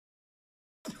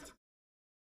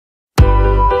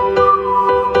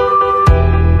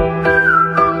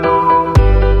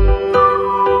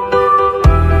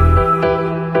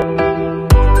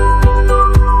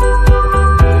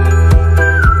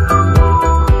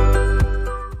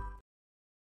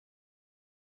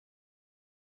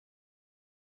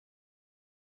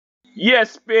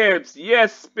Yes, babes.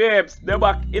 Yes, babes. They're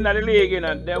back in the league, you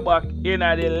know. They're back in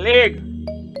the league.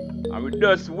 And we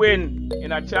just win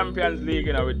in a Champions League,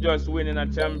 you know. We just win in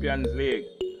a Champions League.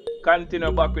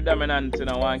 Continue back with dominance, you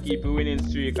know. Want to keep the winning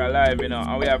streak alive, you know.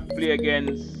 And we have play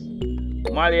against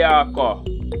Mallorca.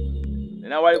 You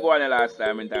know what go on the last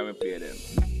time in time we played them.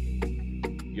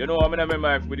 You know, I don't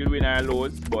remember if we did win or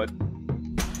lose, but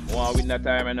we want to win that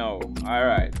time now.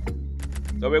 Alright.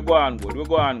 So we go on good. We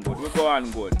go on good. We go on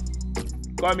good.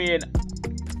 Come in,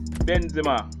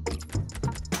 Benzema.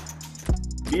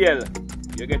 Bale,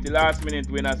 you get the last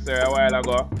minute winner, sir, a while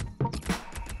ago.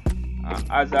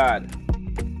 Hazard.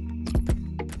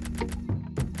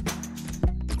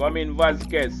 Come in,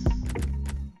 Vasquez.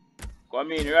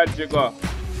 Come in, Rodrigo.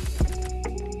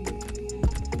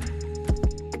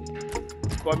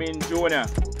 Come in, Junior.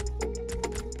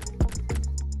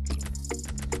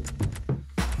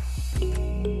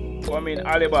 Come in,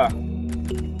 Aliba.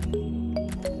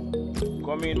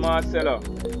 Come in, Marcelo.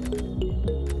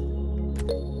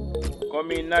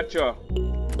 Come in, Nacho.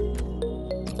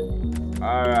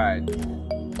 Alright.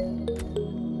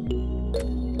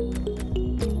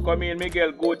 Come in,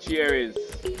 Miguel Gutierrez.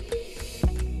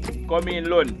 Come in,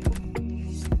 Lund.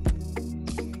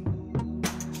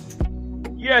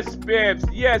 Yes, babes.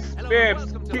 Yes,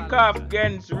 babes. Kick off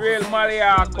against Real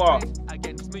Mallorca.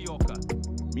 Against Mallorca.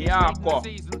 Mallorca.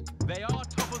 They are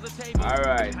top of the table.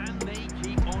 Alright. And they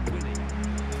keep on winning.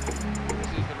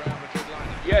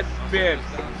 Yes, babes.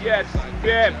 Yes,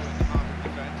 babes.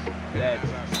 Let's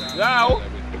go.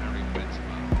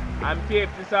 And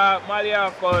babes, this is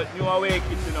Mallorca new away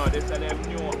kit, you know. This is them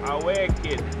new away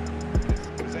kit.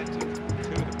 Presented to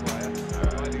the player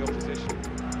by the opposition.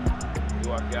 You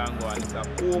can go and it's a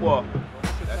Kubo.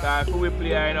 That's how we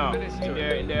play, you know.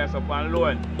 In there, up on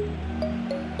loan.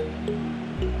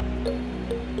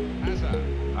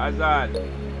 Hazard.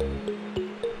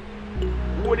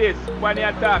 Who this? Funny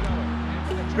attack.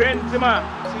 Benzema.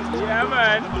 Yeah,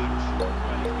 man.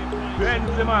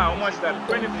 Benzema. How much that?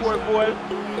 24 goal.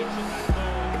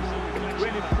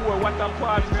 24. What a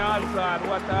pass from Hazard.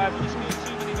 What a assist.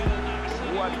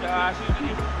 What a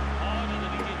assist.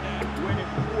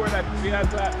 24 that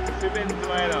Hazard.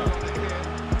 Benzema, you know.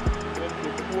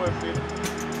 24 for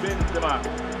Benzema.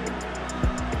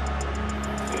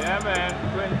 Yeah, man.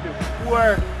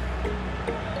 24.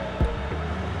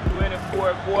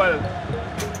 24 goal.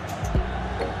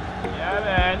 Yeah,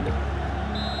 man.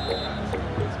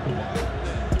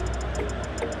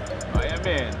 Oh, yeah,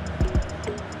 man.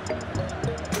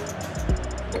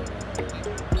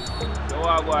 So I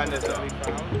go on this up.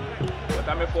 What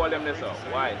am I call them this up?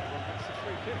 Why?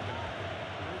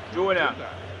 Junior.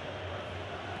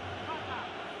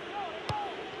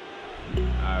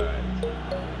 Alright.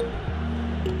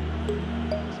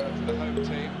 So for the home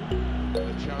team,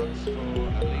 the chance for a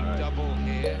league double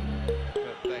here,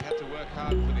 but they had to work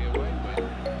hard for the away win.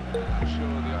 I'm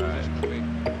sure the opposition will be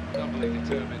doubly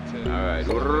determined to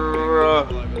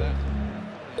over that.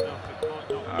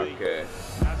 Okay.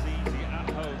 As easy at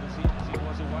home as it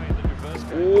was away in the reverse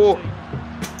game. Ooh.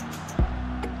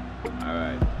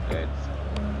 Alright,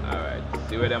 alright.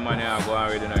 See where the money are going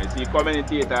already now. You see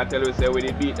commentator I tell you say we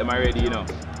did beat them already, you know.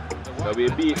 So we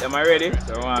beat them already,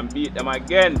 so we want to beat them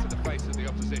again. To the face of the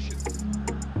opposition.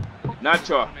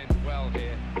 Nacho. Well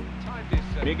here.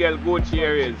 Miguel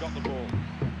Gutierrez.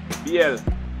 Biel.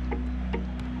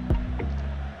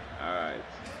 Alright.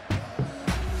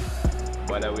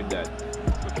 Bother with that.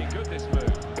 Looking good this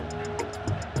move.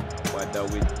 Bother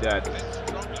with that.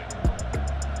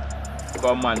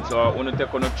 Come on, so I want to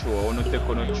take on a throw. I want to take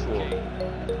on a throw. I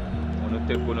want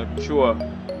to take on a throw.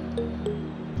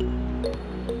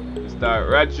 Mr.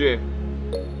 Rodri.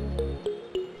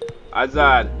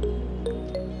 Hazard.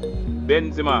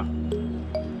 Benzema.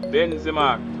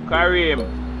 Benzema. Karim.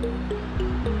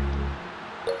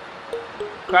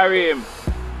 Karim.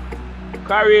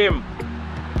 Karim.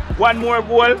 One more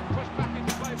goal.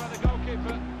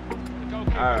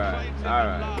 Alright,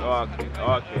 alright. Okay,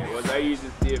 okay. It was an easy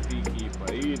save,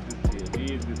 keeper. Easy save,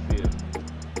 easy save.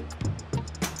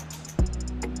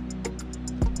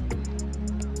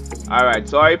 Alright,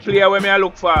 so I play when I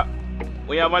look for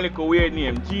when you have a little weird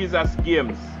name, Jesus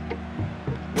Games.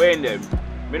 Where in them?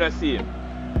 Me not see him.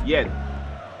 Yet.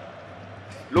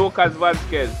 Lucas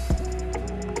Vasquez.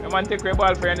 You man take your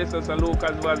ball for this so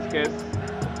Lucas Vasquez.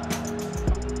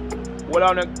 Hold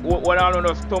on,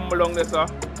 just stumble along this, sir.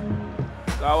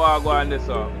 So I want to go on this,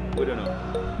 sir. We don't know.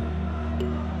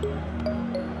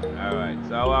 Alright,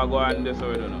 so I want to go on this,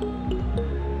 we don't know.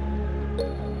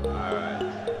 Alright.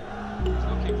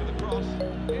 Looking for the cross.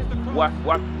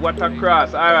 What a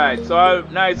cross. Alright, so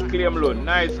nice claim, Lund.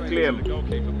 Nice claim. The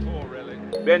goalkeeper poor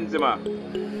Benzema.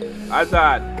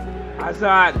 Hazard.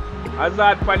 Hazard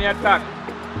for the attack.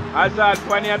 Hazard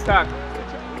for the attack.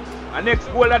 And next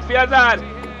goal that for Hazard.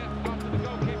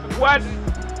 What?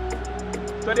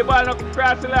 So the ball not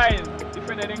cross the line.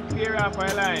 Defender didn't clear off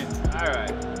our line.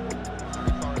 Alright.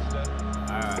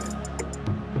 Alright.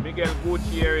 Miguel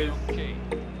Gutierrez.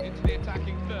 Into the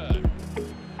attacking third.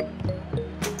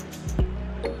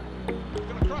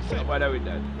 No bother with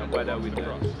that. No bother with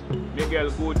that. Miguel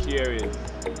Gutierrez.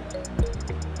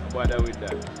 No bother with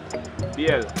that.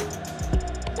 Biel.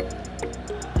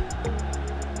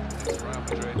 It's Real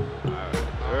Madrid.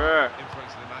 Alright.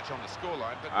 Influencing the match on the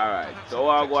scoreline. Alright. So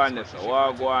what go on this?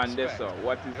 What go on this?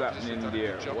 What is happening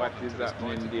there? What is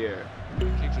happening there?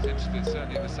 Keeps us interested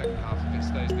certainly in the second half if it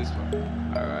stays this way.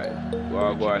 Alright.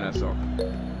 What go on this?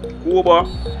 Cuba.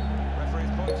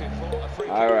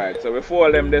 Alright, so we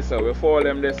fall them this up, we fall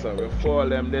them this up.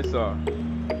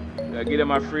 I give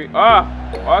them a free. Ah!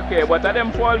 Okay, but I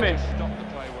them fall me.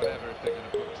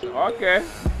 Okay.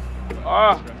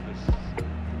 Oh.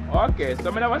 Okay,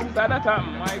 so I never saw that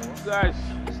happen. My gosh. That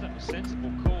was a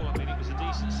sensible call. I mean, it was a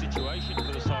decent situation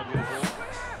for the side with the ball.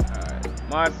 Alright.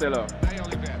 Marcelo.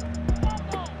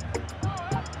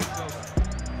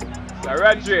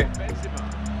 Sarajri.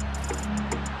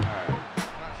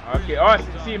 Okay, oh,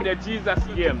 see him the Jesus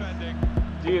games.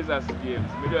 Jesus games.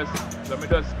 Me just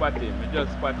spot him.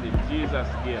 Jesus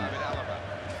games.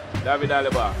 David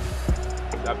Alaba.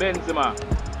 The Benzema.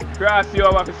 Cross you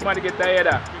over for somebody get the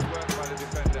header. Good work by the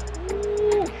defender.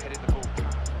 Headed the ball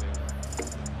powerfully.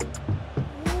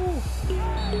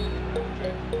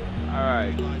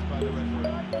 Alright.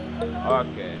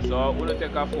 Okay, so we'll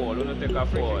take a fall.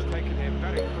 Taken him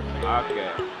very quickly.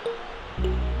 Okay.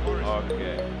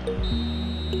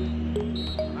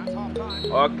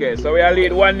 Okay, so we are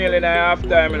lead 1-0 in the half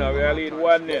time, you know. We are lead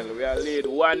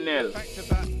 1-0. Effect of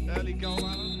that early goal,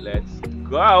 Alan. Let's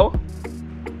go.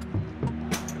 Now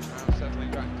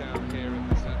settling back down here in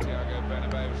the Santiago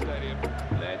Bernabeu Stadium.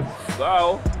 Let's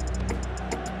go.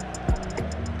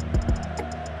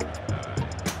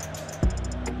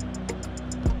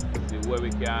 See where we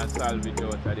can salvage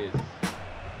out of this.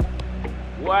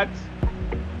 What?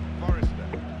 Forrester.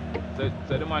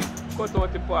 So the man cut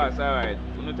out the pass, alright.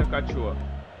 We're going to take a throw.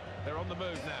 They're on the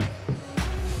move now. We're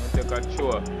going to take a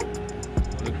throw.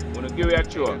 We're going to give you a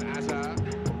throw. Hazard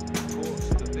reports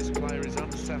that this player is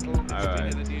unsettled. It's been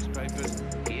in the newspapers.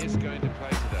 He is going to play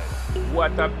today.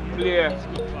 What a player. He's a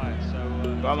good player, so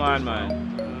Come on,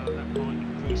 man. that might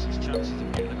increase his chances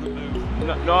of getting a good move.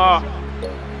 No.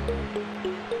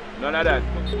 None of that.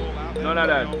 None of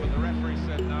that. But the referee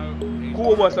said no.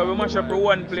 Cuba, so we mash up for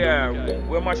one player.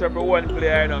 We mash up for one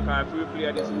player, you know, because if we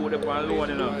play this wood up on loan,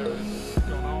 you know.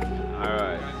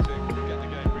 Alright.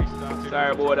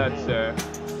 Sorry about that, sir.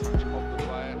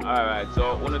 Alright,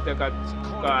 so we're going to take a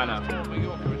corner.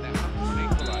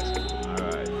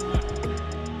 Alright.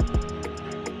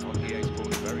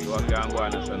 What can go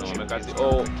on, so now? Because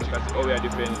how we are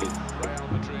defending this. Real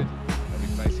Madrid will be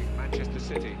facing Manchester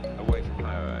City away from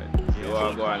home.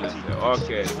 Alright.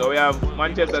 Okay, so we have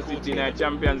Manchester City in the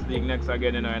Champions League next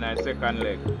again, you know, in our second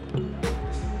leg.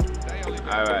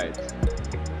 Alright.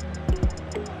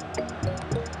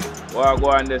 What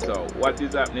go on this? What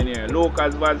is happening here?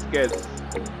 Lucas Vazquez.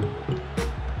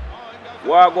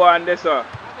 What go on this?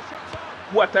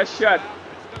 What a shot.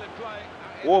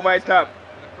 Over top.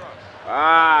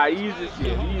 Ah, easy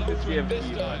save, keeper.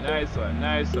 Nice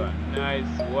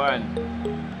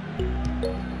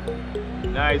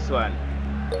one.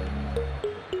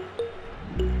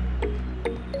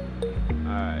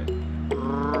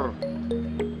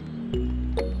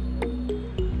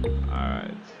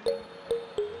 Alright.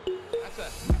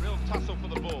 That's a real tussle for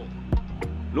the ball.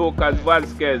 Lucas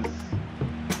Vazquez.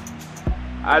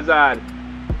 Hazard.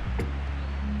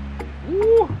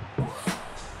 Woo.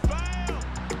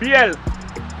 Biel.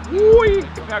 Woo.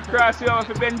 Now cross you over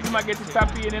for Benzema get the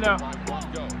tap in, you know.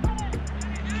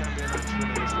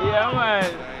 Yeah,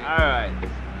 man. Alright.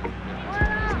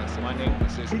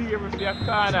 Clear with your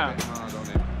corner.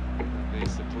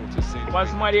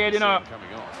 What's my head, you know?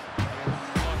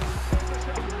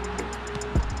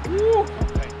 Woo.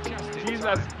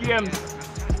 Jesus games.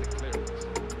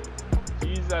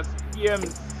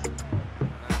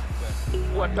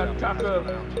 What a tackle.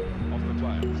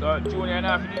 So, Junior, you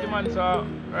know, if you need the man, so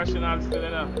rational still, you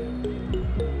know.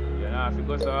 You know, if you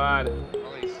go so hard.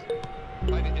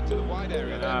 Played it into the wide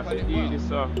area. You know, if you do this,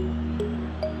 so.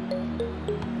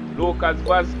 Lucas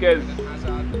Vazquez.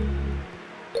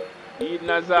 Eden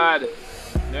Hazard.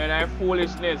 No, no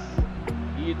foolishness.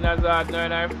 Eden Hazard, no,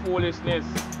 no foolishness.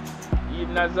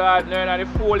 Eden Hazard, no, no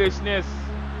foolishness.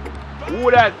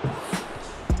 Who that?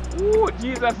 Ooh,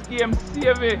 Jesus game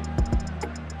save it.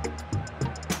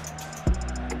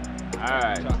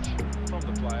 Alright. Touch from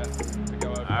the player to go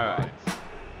over. Alright.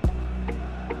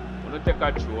 Wanna take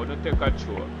a throw, wanna take a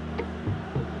throw.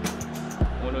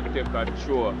 Wanna take a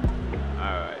throw.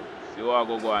 Alright. See what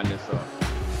I go on this one.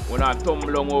 Wanna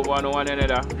tumble over on one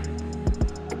another.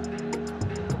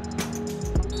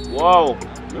 Wow!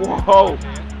 Wow!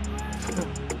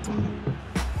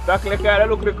 That like I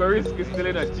look like a risky still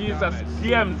in a Jesus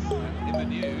games. In the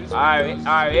news.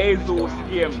 Jesus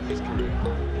games. His career.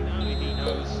 Now he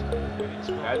knows when it's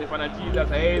As if on a Jesus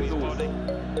Jesus. you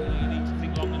need to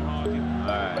think long and hard.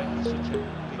 Alright. Such a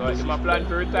So is my plan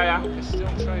to retire? They're still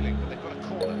trailing, but they've got a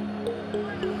corner.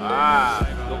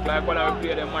 Look like when I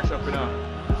play them mash up, you know.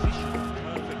 position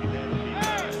perfectly there.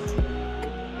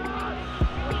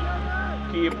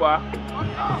 Keeper.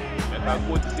 Make a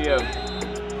good save.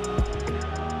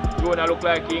 Jonah look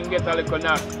like he can get a little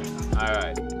knock.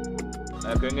 Alright.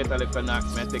 Like he can get a little knock,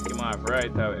 may take him off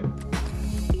right away.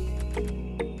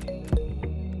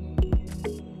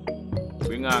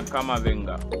 Bring on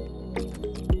Kamavinga.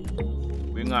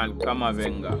 Bring on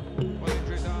Kamavinga. Well,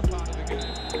 injuries are part of the game.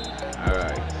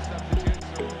 Alright. Substitutes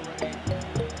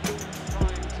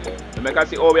already trying to. So make us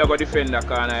see how we are going to defend the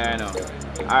corner here now.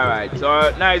 Alright,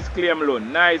 so nice claim,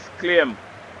 Lone. Nice claim.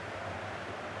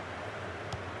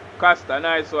 Costa,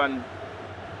 nice one.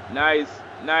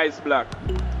 Nice block.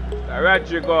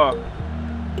 Rodrigo.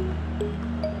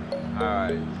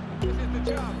 Alright. Is it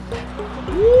the chance?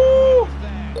 Woo!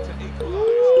 There to equalise.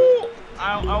 Woo! I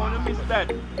want to miss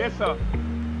that. Yes, sir.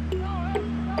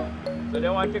 So they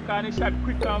want to take on the shot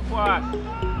quick and fast.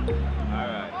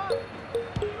 Alright.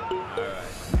 Alright.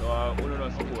 So we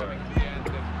don't score. Coming to the end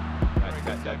of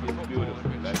That is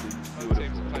beautiful. That is both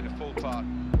teams have beautiful. played a full part,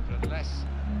 but unless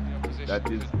the opposition That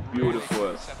is could beautiful.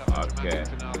 really set up a Okay. dramatic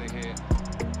finale here,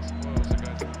 spoils are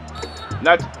going to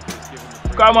Not. give them the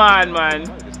free Come on, man.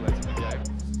 play this late in the game.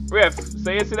 Ref, so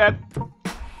you see that?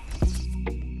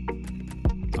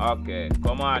 Okay,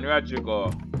 come on,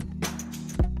 Rodrigo.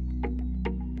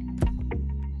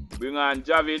 Bring on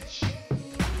Javic.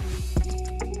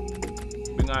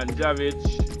 Bring on Javic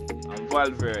and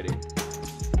Valverde.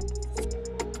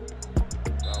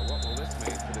 Well, what will this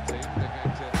mean for the team? They're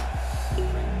going to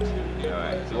bring two new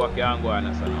Alright, players so in. what can go on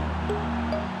now?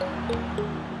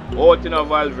 Out in a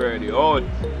Valverde, out.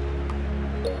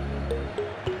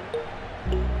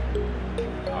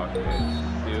 Okay,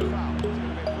 still. Foul. It's going to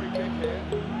be a free kick here.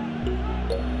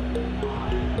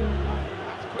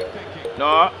 That's quick thinking.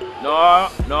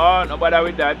 No, bother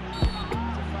with that. It's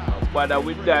a foul. No bother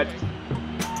with that.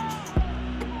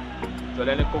 So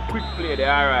then it go quick play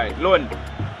there, alright. Lone.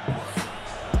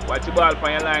 Watch the ball from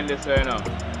your line this way now.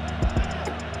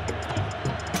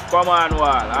 Come on, Wall,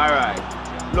 alright.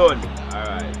 Lone,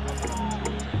 alright.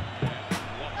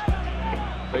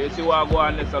 So you see what go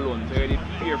on this alone, so you need to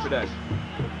prepare for that.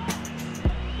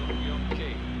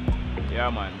 Yeah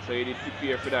man, so you need to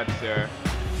prepare for that, sir.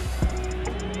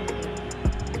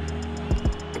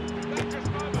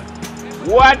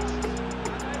 What?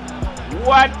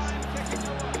 What?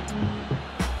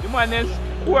 The man is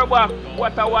score back.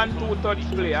 What a 1-2 touch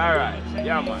play. Alright.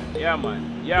 Yeah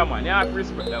man. You have to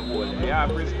respect that goal.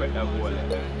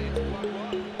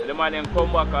 The man then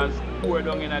come back and score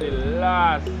down in the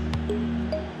last.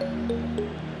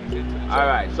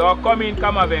 Alright, so come in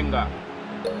Kamavinga.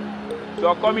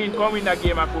 So come in the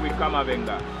game after we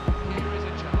Kamavinga.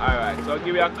 Alright, so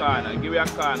give you a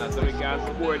corner so we can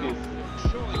score this.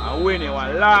 And win it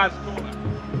one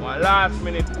last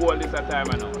minute goal this time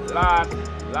now.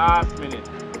 Last minute.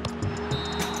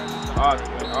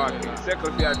 Okay.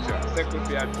 Second for your draw.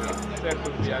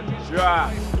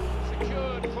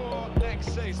 Secured for next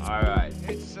season. Alright.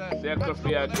 It's Second for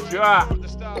your from draw. the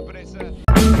start, but it's